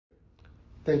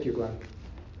Thank you, Glenn.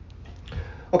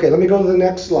 Okay, let me go to the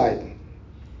next slide.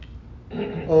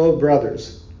 Oh,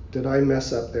 brothers, did I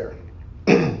mess up there?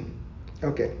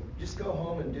 Okay. Just go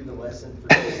home and do the lesson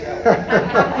for yourself.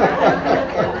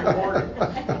 And record it.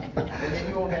 And then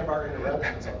you won't have our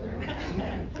interruptions on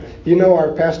there. You know,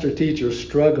 our pastor-teacher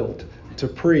struggled to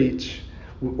preach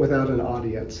without an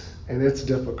audience, and it's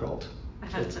difficult.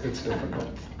 It's difficult.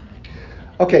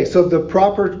 Okay, so the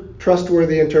proper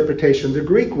trustworthy interpretation. The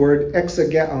Greek word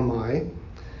exegeomai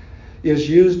is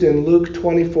used in Luke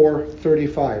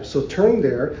 24:35. So turn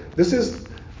there. This is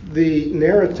the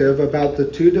narrative about the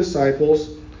two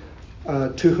disciples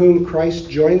to whom Christ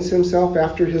joins himself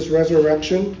after his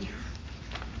resurrection.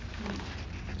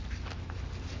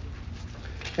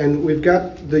 And we've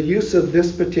got the use of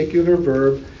this particular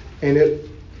verb, and it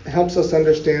helps us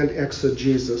understand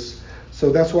exegesis.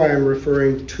 So that's why I'm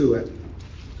referring to it.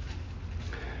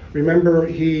 Remember,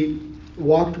 he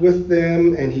walked with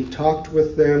them and he talked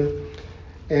with them,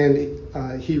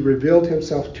 and he revealed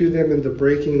himself to them in the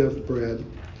breaking of bread.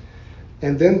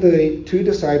 And then the two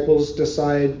disciples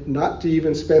decide not to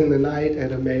even spend the night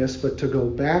at Emmaus, but to go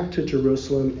back to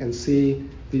Jerusalem and see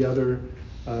the other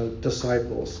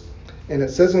disciples. And it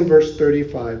says in verse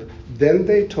 35, "Then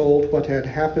they told what had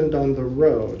happened on the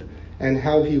road and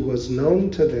how he was known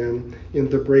to them in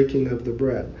the breaking of the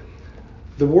bread."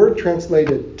 The word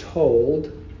translated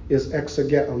told is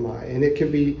exegeomai, and it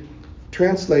can be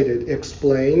translated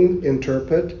explain,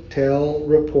 interpret, tell,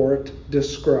 report,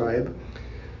 describe.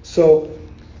 So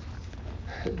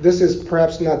this is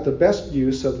perhaps not the best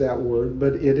use of that word,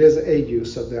 but it is a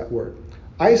use of that word.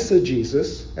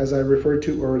 Eisegesis, as I referred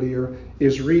to earlier,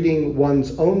 is reading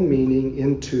one's own meaning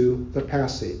into the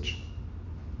passage.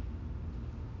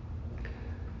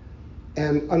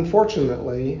 And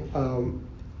unfortunately,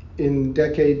 in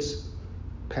decades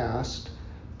past,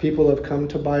 people have come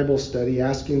to Bible study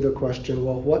asking the question,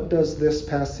 well, what does this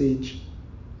passage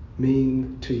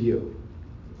mean to you?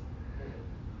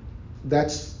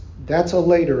 That's a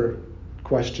later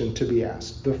question to be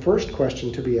asked. The first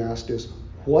question to be asked is,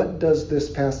 what does this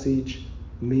passage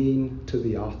mean to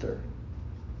the author?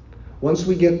 Once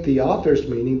we get the author's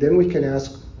meaning, then we can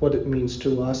ask what it means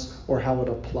to us or how it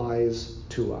applies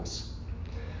to us.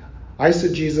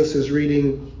 Eisegesis is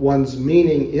reading one's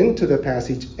meaning into the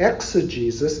passage.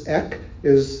 Exegesis, ek,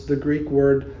 is the Greek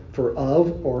word for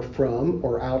of or from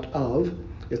or out of.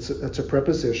 It's a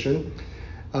preposition.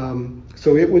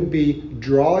 So it would be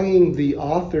drawing the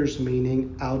author's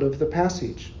meaning out of the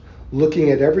passage, looking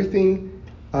at everything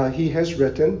he has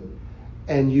written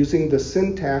and using the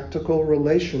syntactical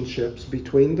relationships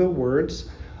between the words,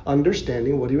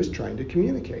 understanding what he was trying to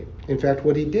communicate. In fact,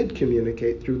 what he did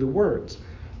communicate through the words.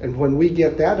 And when we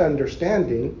get that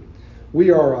understanding,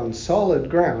 we are on solid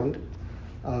ground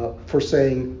for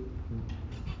saying,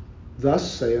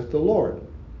 "Thus saith the Lord,"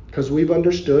 because we've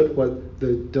understood what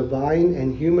the divine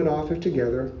and human author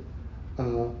together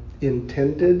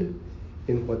intended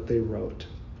in what they wrote.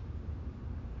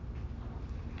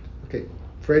 Okay,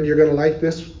 Fred, you're going to like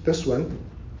this one.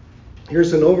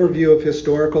 Here's an overview of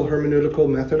historical hermeneutical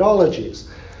methodologies.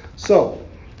 So,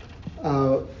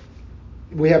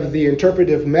 we have the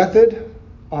interpretive method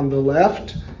on the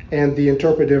left and the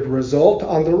interpretive result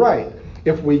on the right.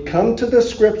 If we come to the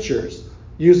scriptures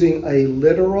using a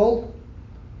literal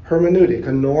hermeneutic,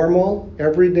 a normal,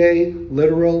 everyday,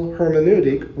 literal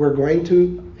hermeneutic, we're going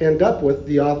to end up with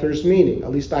the author's meaning.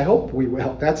 At least I hope we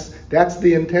will. That's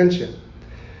the intention.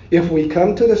 If we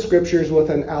come to the scriptures with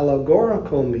an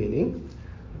allegorical meaning,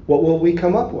 what will we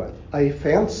come up with? A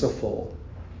fanciful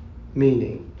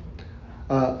meaning.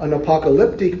 An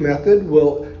apocalyptic method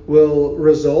will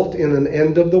result in an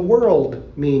end of the world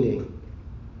meaning.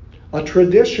 A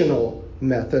traditional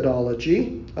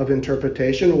methodology of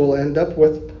interpretation will end up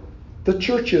with the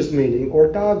church's meaning or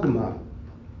dogma.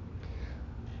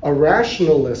 A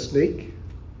rationalistic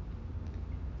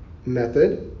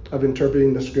method of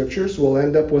interpreting the scriptures will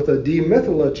end up with a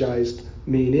demythologized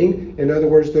meaning. In other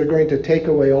words, they're going to take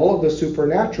away all of the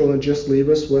supernatural and just leave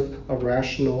us with a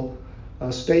rational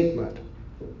statement.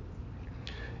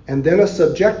 And then a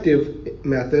subjective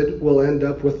method will end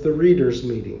up with the reader's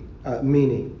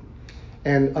meaning.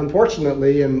 And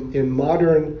unfortunately, in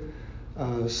modern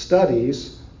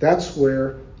studies, that's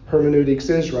where hermeneutics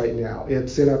is right now.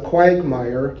 It's in a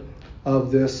quagmire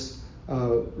of this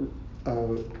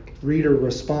reader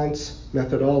response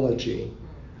methodology,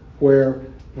 where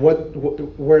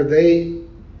they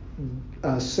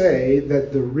say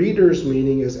that the reader's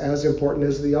meaning is as important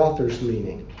as the author's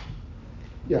meaning.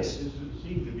 Yes. This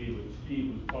seems to be what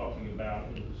Steve was talking about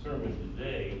in the sermon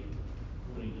today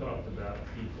when he talked about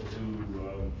people who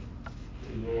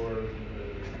say, Lord,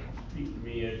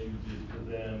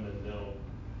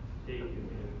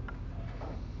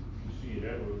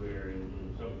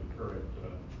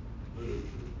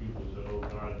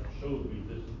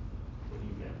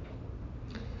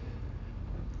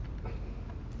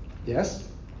 Yes?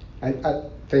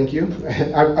 Thank you.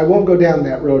 I won't go down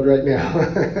that road right now.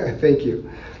 Thank you.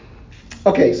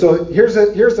 Okay, so here's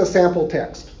a sample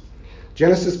text.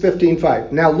 Genesis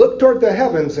 15:5. Now look toward the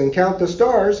heavens and count the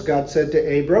stars, God said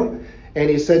to Abram, and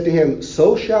he said to him,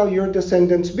 so shall your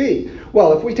descendants be.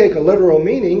 Well, if we take a literal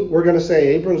meaning, we're going to say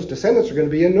Abram's descendants are going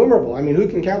to be innumerable. I mean, who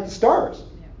can count the stars?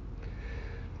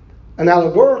 An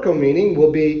allegorical meaning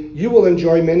will be, you will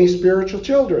enjoy many spiritual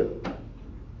children.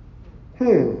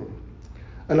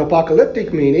 An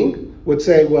apocalyptic meaning would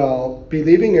say, well,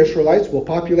 believing Israelites will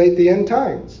populate the end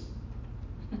times.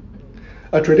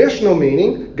 A traditional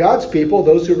meaning, God's people,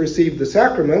 those who receive the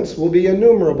sacraments, will be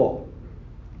innumerable.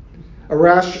 A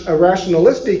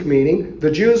rationalistic meaning,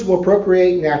 the Jews will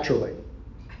procreate naturally.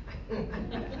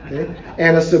 Okay?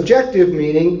 And a subjective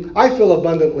meaning, I feel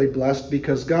abundantly blessed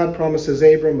because God promises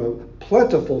Abram a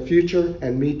plentiful future,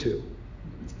 and me too.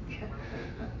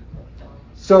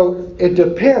 So it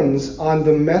depends on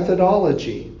the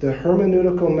methodology, the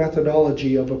hermeneutical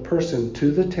methodology of a person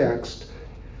to the text.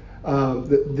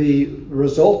 The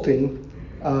resulting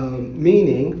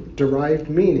meaning, derived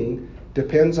meaning,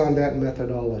 depends on that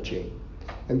methodology.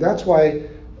 And that's why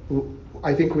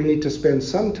I think we need to spend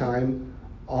some time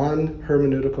on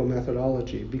hermeneutical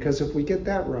methodology. Because if we get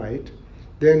that right,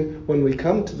 then when we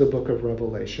come to the book of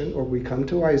Revelation, or we come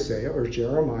to Isaiah or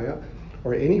Jeremiah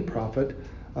or any prophet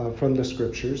from the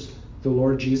scriptures, the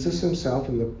Lord Jesus himself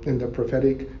in the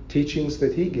prophetic teachings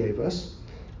that he gave us,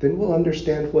 then we'll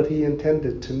understand what he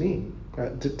intended to mean,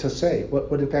 to say,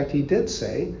 what in fact he did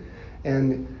say.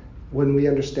 And when we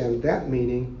understand that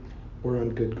meaning, we're on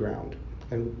good ground.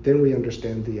 And then we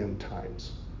understand the end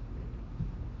times.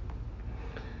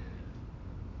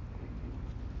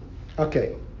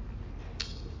 Okay.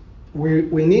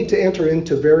 We need to enter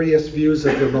into various views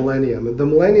of the millennium. And the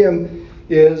millennium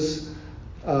is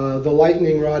the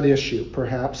lightning rod issue,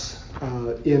 perhaps,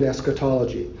 in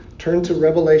eschatology. Turn to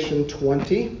Revelation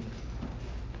 20.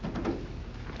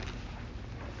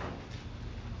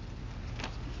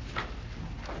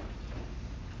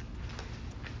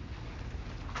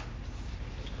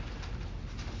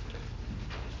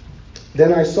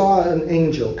 Then I saw an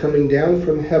angel coming down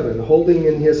from heaven, holding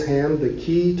in his hand the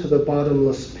key to the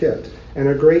bottomless pit and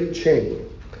a great chain.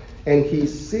 And he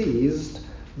seized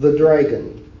the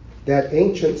dragon, that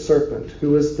ancient serpent,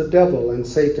 who is the devil and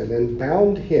Satan, and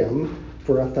bound him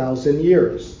for 1,000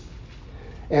 years,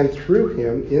 and threw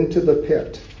him into the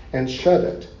pit, and shut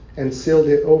it, and sealed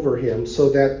it over him, so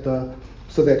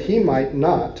that he might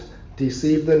not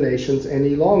deceive the nations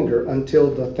any longer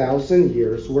until the 1,000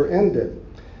 years were ended.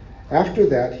 After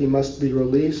that, he must be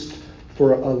released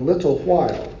for a little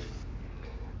while.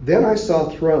 Then I saw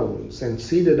thrones, and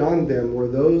seated on them were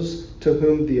those to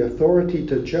whom the authority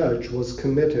to judge was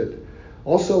committed.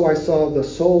 Also I saw the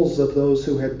souls of those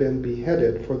who had been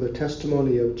beheaded for the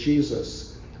testimony of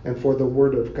Jesus and for the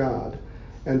word of God,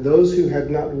 and those who had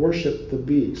not worshipped the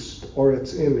beast or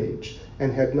its image,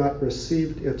 and had not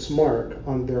received its mark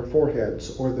on their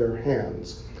foreheads or their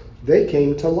hands. They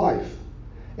came to life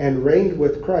and reigned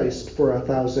with Christ for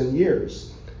 1,000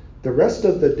 years. The rest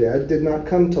of the dead did not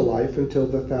come to life until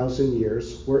the 1,000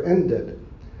 years were ended.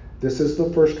 This is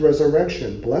the first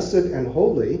resurrection. Blessed and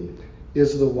holy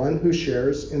is the one who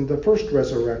shares in the first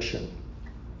resurrection.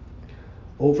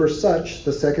 Over such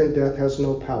the second death has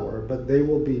no power, but they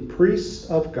will be priests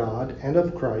of God and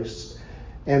of Christ,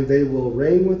 and they will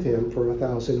reign with him for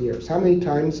 1,000 years. How many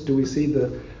times do we see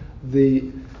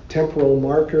the temporal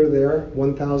marker there?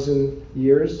 1,000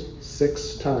 years?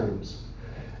 6 times.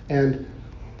 And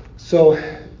so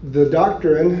the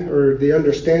doctrine or the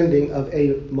understanding of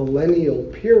a millennial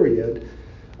period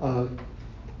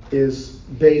is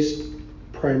based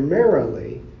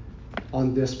primarily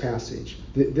on this passage.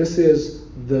 This is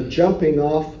the jumping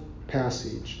off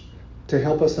passage to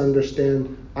help us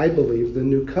understand, I believe, the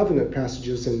New Covenant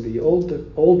passages in the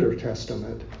Older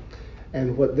Testament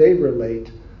and what they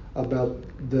relate about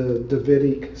the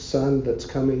Davidic son that's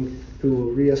coming, who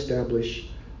will reestablish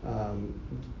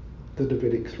the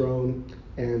Davidic throne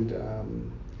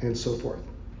and so forth.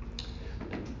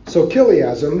 So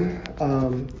chiliasm,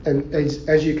 and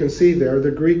as you can see there,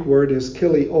 the Greek word is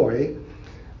chilioi,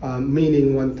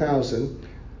 meaning 1,000.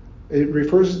 It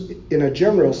refers in a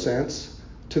general sense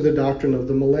to the doctrine of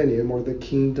the millennium or the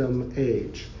kingdom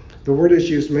age. The word is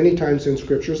used many times in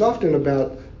scriptures, often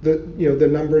about the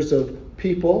numbers of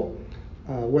people,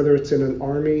 whether it's in an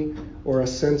army or a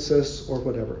census or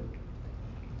whatever.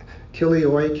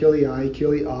 Kilioi, kilii,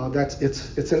 kilia,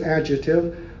 it's an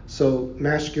adjective, so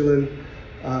masculine,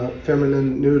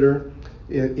 feminine, neuter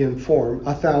in form,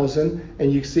 1,000,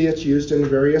 and you see it's used in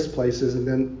various places, and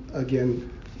then again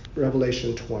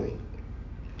Revelation 20.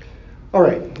 All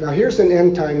right, now here's an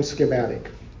end time schematic.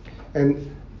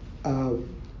 And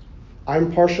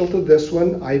I'm partial to this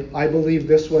one. I believe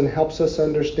this one helps us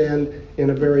understand in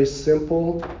a very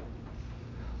simple,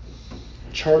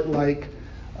 chart-like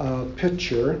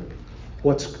picture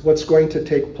what's going to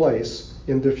take place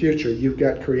in the future. You've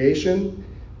got creation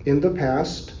in the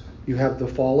past. You have the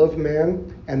fall of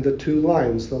man and the two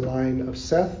lines, the line of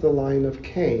Seth, the line of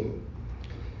Cain.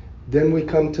 Then we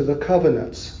come to the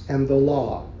covenants and the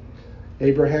law.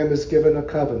 Abraham is given a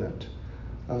covenant.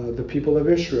 The people of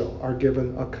Israel are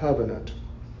given a covenant.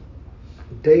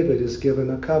 David is given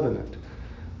a covenant.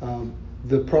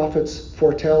 The prophets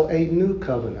foretell a new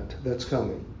covenant that's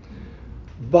coming.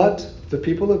 But the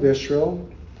people of Israel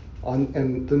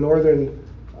and the northern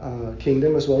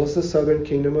kingdom, as well as the southern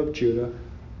kingdom of Judah,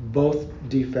 both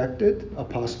defected,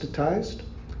 apostatized,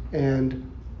 and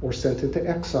were sent into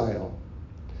exile.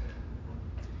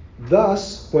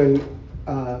 Thus, when,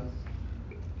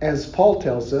 as Paul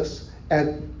tells us,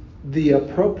 at the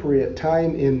appropriate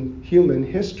time in human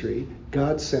history,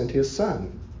 God sent his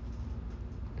Son.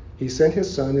 He sent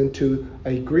his Son into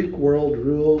a Greek world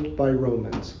ruled by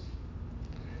Romans.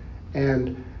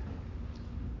 And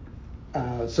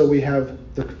so we have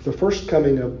the first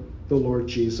coming of the Lord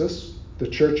Jesus. The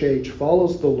church age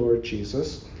follows the Lord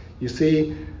Jesus. You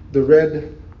see the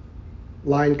red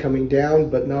line coming down,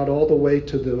 but not all the way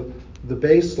to the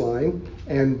baseline,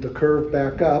 and the curve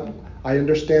back up. I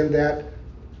understand that,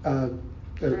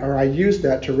 or I use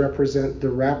that to represent the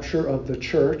rapture of the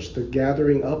church, the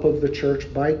gathering up of the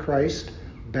church by Christ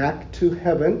back to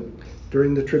heaven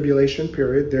during the tribulation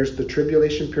period. There's the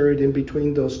tribulation period in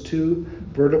between those two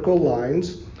vertical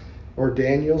lines, or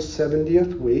Daniel's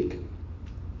 70th week.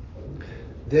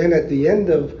 Then at the end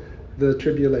of the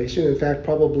tribulation, in fact,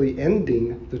 probably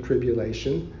ending the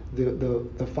tribulation,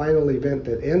 the final event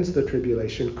that ends the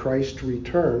tribulation, Christ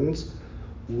returns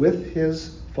with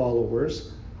his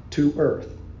followers to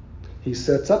earth. He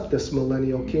sets up this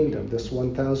millennial kingdom, this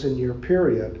 1,000-year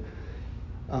period.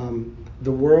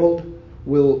 The world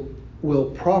will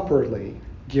properly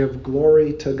give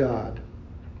glory to God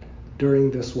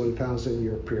during this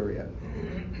 1,000-year period.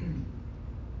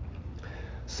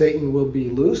 Satan will be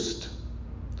loosed.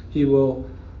 He will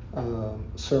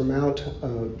surmount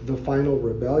the final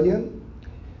rebellion.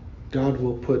 God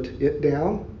will put it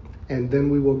down, and then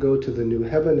we will go to the new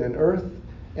heaven and earth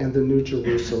and the new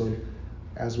Jerusalem,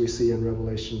 as we see in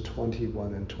Revelation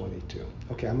 21 and 22.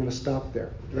 Okay, I'm going to stop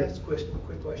there. That's a quick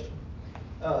question.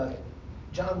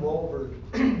 John Walvoord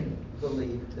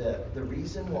believed that the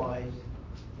reason why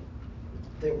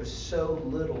there was so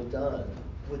little done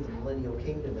with the millennial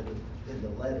kingdom in the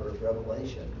letter of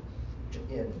Revelation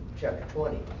in chapter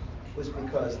 20 was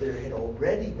because there had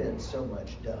already been so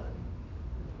much done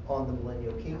on the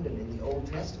millennial kingdom in the Old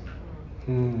Testament.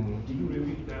 Do you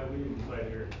repeat that? We didn't quite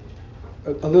hear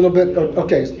it. A little bit.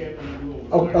 Okay.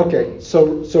 Okay.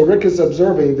 So Rick is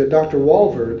observing that Dr.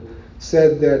 Walvoord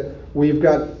said that we've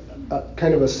got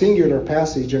kind of a singular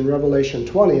passage in Revelation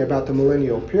 20 about the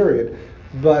millennial period,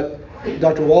 but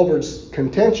Dr. Walvoord's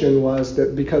contention was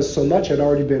that because so much had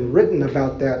already been written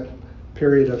about that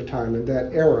period of time and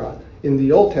that era in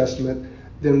the Old Testament,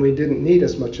 then we didn't need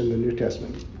as much in the New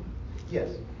Testament. Yes.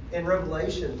 And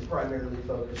Revelation primarily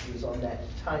focuses on that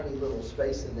tiny little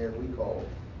space in there we call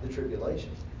the tribulation.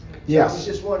 So Yes. I was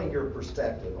just wanting your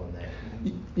perspective on that.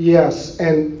 Yes,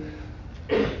 and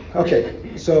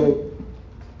okay, so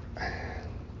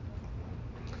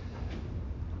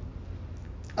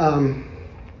are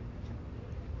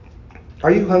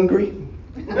you hungry?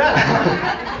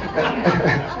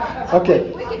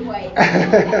 Okay. We can wait.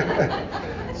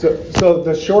 So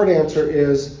the short answer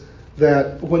is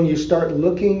that when you start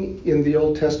looking in the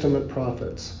Old Testament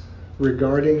prophets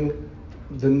regarding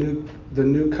the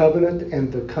new covenant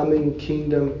and the coming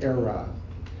kingdom era,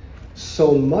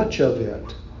 so much of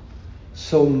it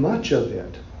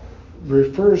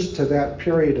refers to that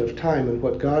period of time and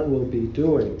what God will be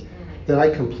doing, that I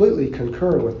completely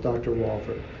concur with Dr.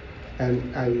 Walvoord.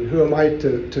 And who am I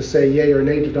to say yay or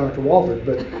nay to Dr. Walvoord?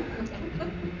 But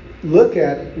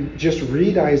just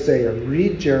read Isaiah,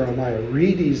 read Jeremiah,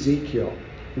 read Ezekiel,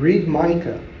 read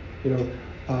Micah.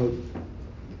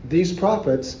 These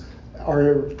prophets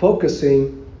are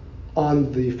focusing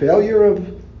on the failure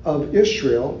of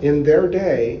Israel in their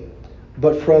day,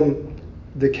 but from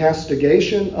the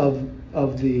castigation of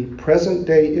the present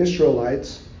day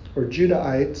Israelites or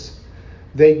Judahites,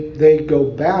 they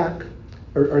go back,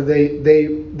 or they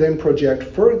then project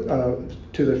further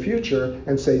to the future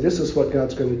and say, this is what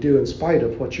God's going to do in spite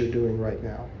of what you're doing right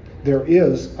now. There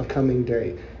is a coming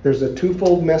day. There's a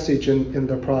twofold message in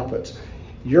the prophets.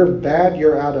 You're bad,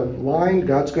 you're out of line,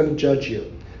 God's going to judge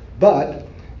you. But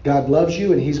God loves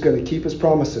you and he's going to keep his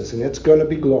promises, and it's going to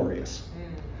be glorious.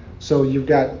 So you've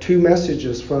got two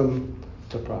messages from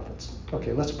the prophets.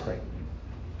 Okay, let's pray.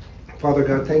 Father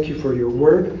God, thank you for your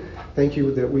word. Thank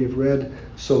you that we've read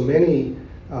so many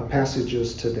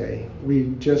passages today.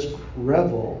 We just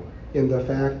revel in the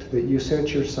fact that you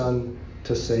sent your Son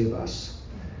to save us.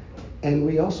 And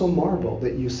we also marvel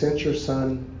that you sent your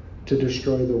Son to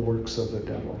destroy the works of the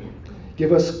devil.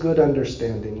 Give us good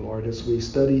understanding, Lord, as we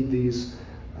study these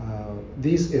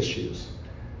issues.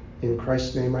 In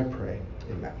Christ's name I pray.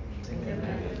 Amen.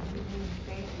 Amen.